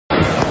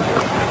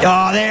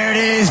Oh, there it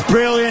is.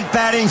 Brilliant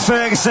batting,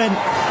 Ferguson.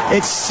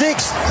 It's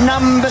six,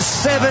 number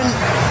 7,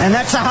 and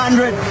that's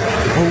 100.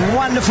 A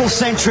wonderful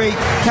century.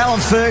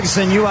 Callum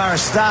Ferguson, you are a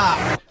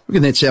star.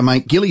 Look, that's our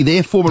mate Gilly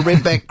there, former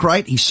Redback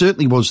great. He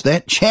certainly was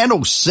that.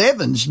 Channel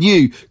 7's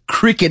new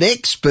cricket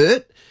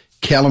expert,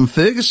 Callum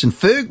Ferguson.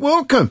 Ferg,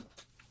 welcome.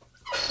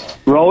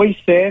 Rolly,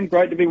 Sam,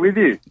 great to be with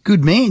you.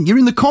 Good man. You're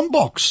in the com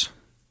box.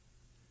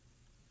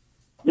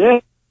 Yeah,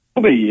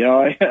 probably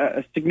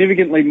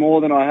significantly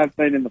more than I have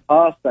been in the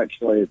past,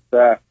 actually.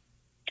 It's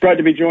great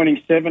to be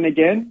joining 7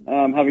 again,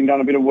 having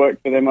done a bit of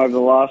work for them over the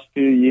last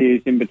few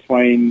years in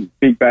between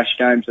Big Bash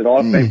games that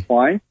I've been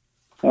playing.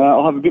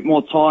 I'll have a bit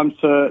more time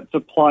to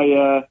play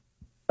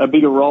a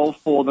bigger role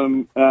for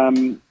them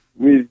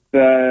with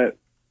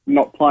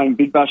not playing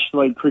Big Bash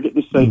League cricket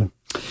this season.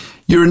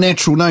 You're a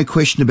natural, no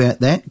question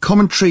about that.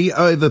 Commentary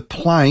over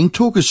playing.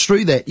 Talk us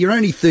through that. You're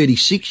only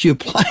 36. You're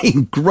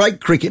playing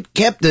great cricket.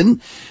 Captain,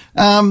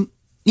 you're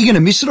going to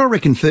miss it, I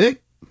reckon, Ferg.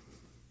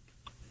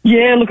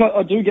 Yeah, look,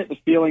 I do get the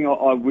feeling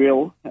I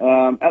will.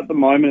 At the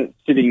moment, it's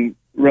sitting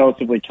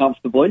relatively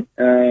comfortably,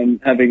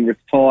 having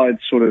retired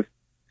sort of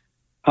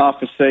half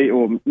a season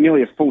or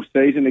nearly a full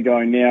season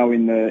ago now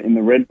in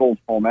the red ball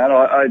format.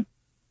 I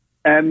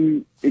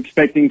am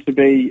expecting to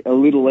be a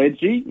little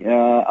edgy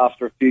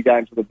after a few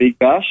games of the Big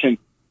Bash, and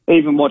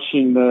even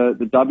watching the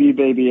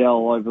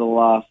WBBL over the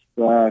last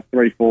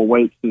 3-4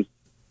 weeks has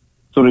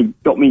sort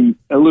of got me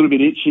a little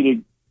bit itchy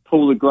to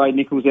pull the grey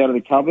nickels out of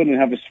the cupboard and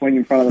have a swing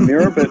in front of the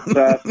mirror. But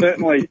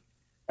certainly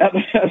at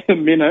the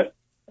minute,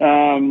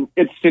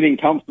 it's sitting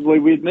comfortably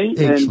with me.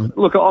 Excellent. And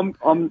look,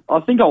 I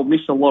think I'll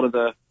miss a lot of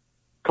the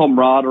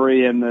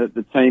camaraderie and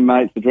the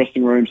teammates, the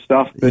dressing room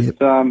stuff. But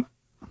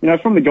you know,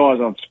 from the guys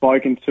I've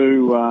spoken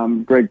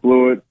to, Greg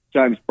Blewett,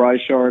 James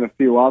Brayshaw, and a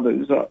few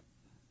others,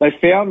 they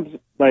found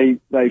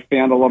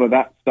a lot of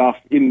that stuff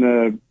in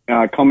the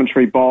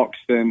commentary box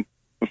and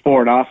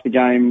before and after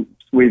games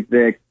with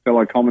their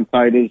fellow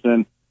commentators.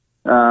 And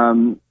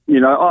you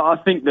know, I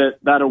think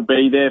that'll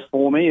be there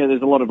for me.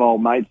 There's a lot of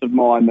old mates of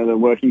mine that are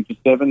working for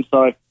 7,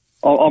 so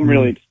I'm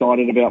really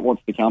excited about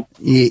what's to come.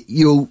 Yeah,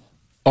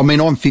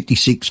 I'm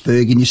 56,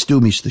 Ferg, and you still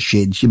miss the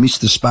sheds. You miss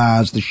the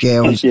spas, the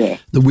showers,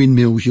 the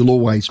windmills. You'll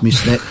always miss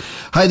that.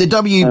 Hey, the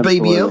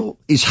WBBL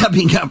is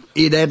happening up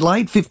in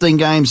Adelaide, 15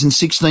 games in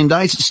 16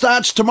 days. It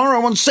starts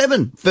tomorrow on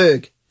 7,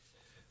 Ferg.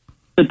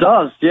 It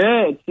does,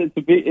 yeah.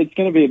 It's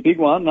going to be a big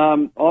one.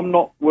 I'm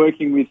not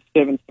working with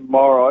 7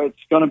 tomorrow. It's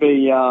going to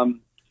be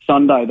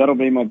Sunday. That'll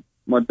be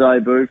my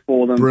debut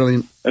for them.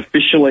 Brilliant.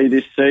 Officially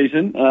this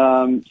season.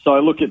 So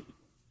look, it's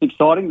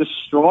exciting. The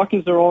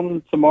Strikers are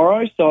on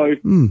tomorrow, so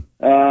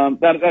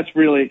that's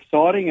really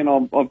exciting.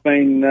 And I've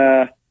been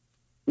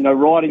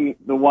riding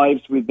the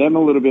waves with them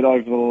a little bit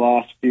over the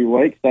last few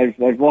weeks.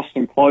 They've lost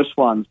some close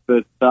ones,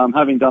 but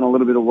having done a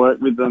little bit of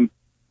work with them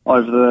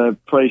over the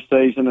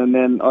pre-season and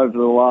then over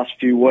the last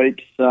few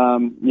weeks,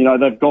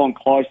 they've gone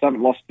close. They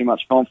haven't lost too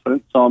much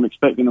confidence, so I'm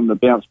expecting them to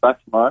bounce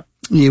back tomorrow.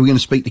 Yeah, we're going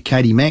to speak to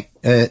Katie Mack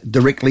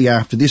directly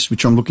after this,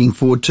 which I'm looking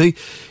forward to.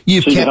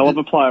 She's a hell of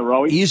a player,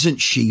 Rowie. Isn't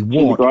she?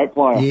 What? She's a great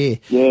player.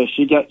 Yeah.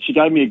 She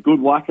gave me a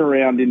good whack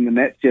around in the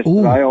nets yesterday.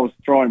 Ooh. I was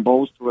throwing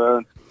balls to her,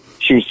 and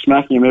she was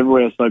smacking them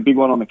everywhere. So big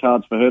one on the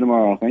cards for her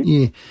tomorrow, I think.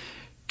 Yeah.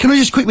 Can I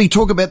just quickly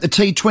talk about the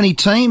T20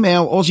 team,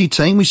 our Aussie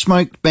team? We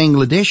smoked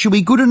Bangladesh. Are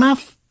we good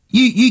enough?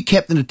 You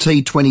captain a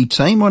T20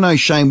 team. I know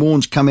Shane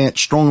Warne's come out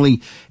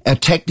strongly. Our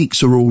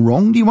tactics are all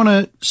wrong. Do you want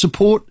to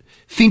support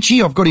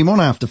Finchy? I've got him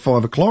on after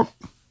 5 o'clock.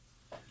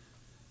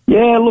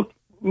 Yeah, look,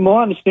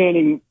 my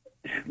understanding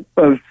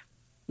of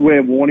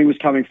where Warney was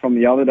coming from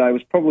the other day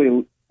was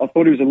probably, I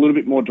thought he was a little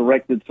bit more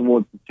directed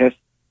towards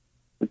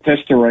the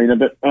test arena.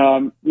 But, our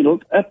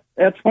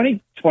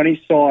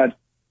 2020 side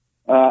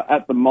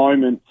at the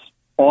moment,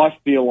 I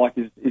feel like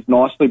is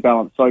nicely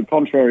balanced. So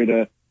contrary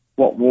to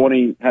what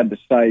Warney had to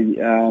say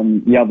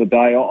the other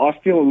day, I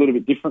feel a little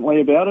bit differently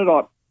about it.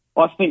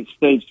 I think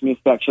Steve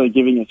Smith's actually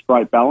giving us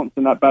great balance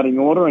in that batting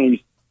order, and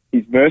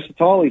he's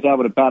versatile. He's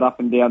able to bat up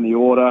and down the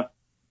order.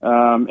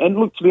 And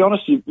look, to be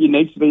honest, you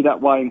need to be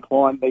that way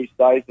inclined these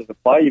days as a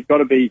player. You've got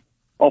to be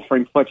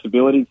offering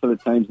flexibility to the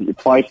teams that you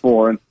play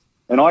for.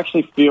 And I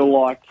actually feel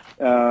like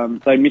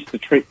they missed the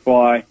trick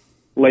by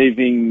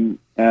leaving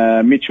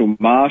Mitchell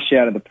Marsh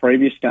out of the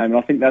previous game, and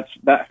I think that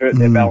hurt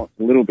their balance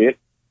a little bit.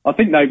 I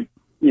think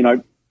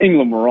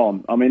England were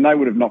on. I mean, they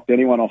would have knocked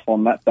anyone off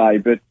on that day,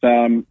 but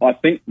I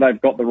think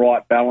they've got the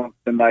right balance,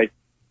 and they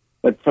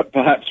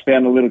perhaps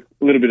found a little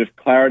bit of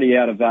clarity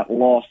out of that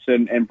loss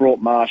and brought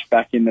Marsh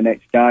back in the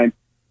next game,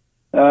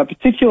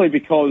 particularly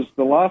because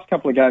the last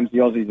couple of games the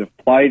Aussies have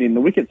played in,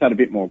 the wickets had a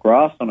bit more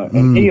grass on it,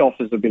 and he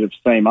offers a bit of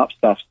seam-up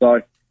stuff.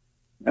 So,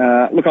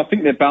 look, I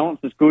think their balance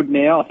is good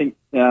now. I think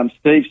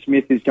Steve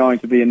Smith is going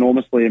to be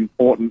enormously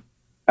important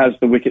as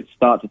the wickets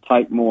start to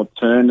take more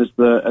turn as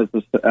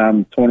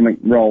the tournament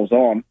rolls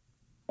on.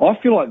 I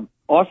feel like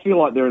I feel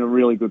like they're in a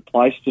really good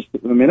place just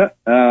at the minute.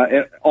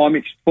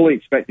 I'm fully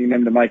expecting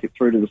them to make it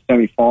through to the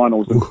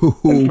semi-finals.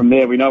 And from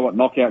there, we know what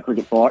knockout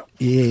cricket's like.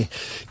 Yeah.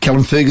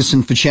 Callum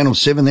Ferguson for Channel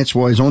 7. That's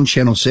why he's on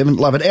Channel 7.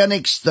 Love it. Our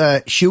next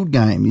Shield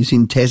game is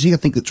in Tassie. I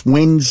think it's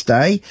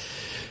Wednesday.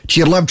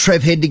 Gee, I'd love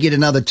Trav Head to get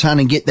another ton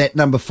and get that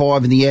number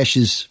 5 in the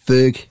Ashes,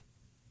 Ferg.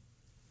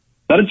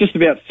 That'd just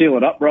about seal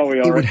it up,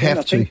 Rowie. It would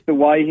have to. I think the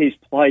way he's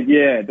played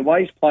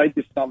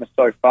this summer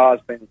so far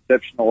has been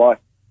exceptional.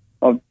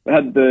 I've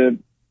had the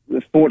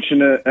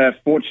fortunate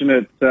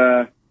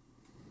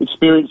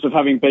experience of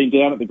having been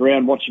down at the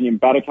ground watching him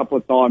bat a couple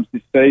of times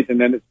this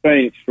season, and it's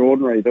been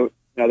extraordinary. The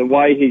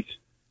way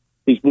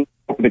he's walked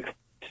the crease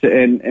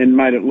and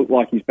made it look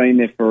like he's been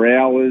there for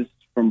hours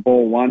from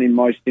ball one in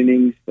most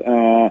innings.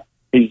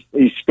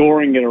 He's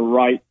scoring at a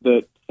rate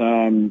that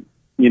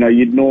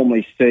you'd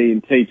normally see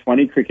in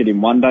T20 cricket,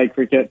 in one-day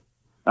cricket,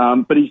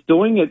 but he's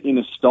doing it in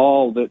a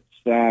style that's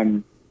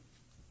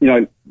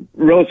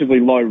relatively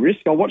low risk.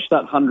 I watched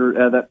that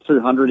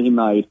 200 he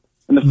made,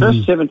 and the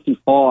first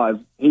 75,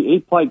 he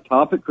played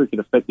carpet cricket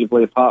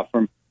effectively, apart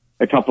from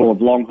a couple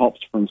of long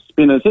hops from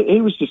spinners. He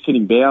was just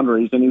hitting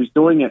boundaries, and he was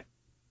doing it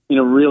in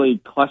a really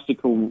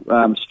classical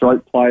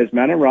stroke player's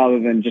manner rather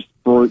than just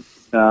brute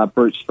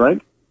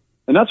strength.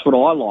 And that's what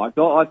I like.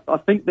 I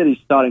think that he's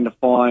starting to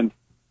find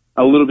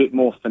a little bit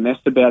more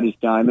finesse about his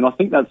game, and I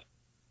think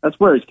that's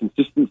where his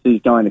consistency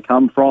is going to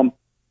come from,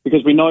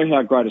 because we know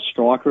how great a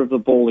striker of the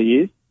ball he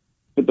is,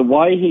 but the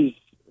way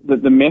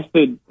the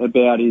method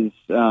about his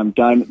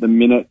game at the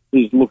minute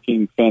is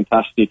looking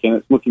fantastic, and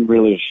it's looking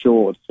really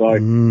assured. So,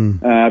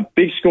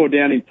 big score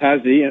down in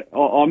Tassie.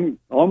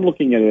 I'm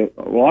looking at it.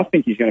 Well, I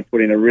think he's going to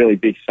put in a really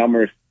big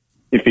summer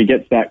if he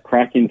gets that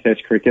crack in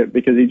Test cricket,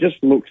 because he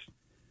just looks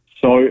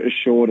so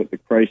assured at the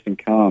crease and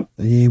calm.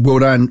 Yeah, well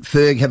done,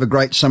 Ferg. Have a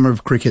great summer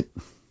of cricket.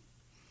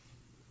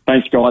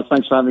 Thanks, guys.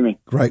 Thanks for having me.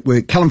 Great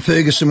work. Callum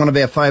Ferguson, one of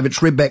our favourites,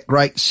 Redback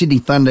great, Sydney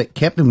Thunder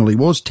captain. Well, he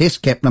was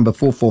Test cap number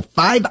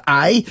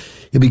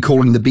 445A. He'll be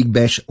calling the Big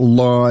Bash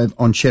live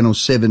on Channel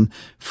 7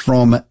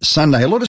 from Sunday.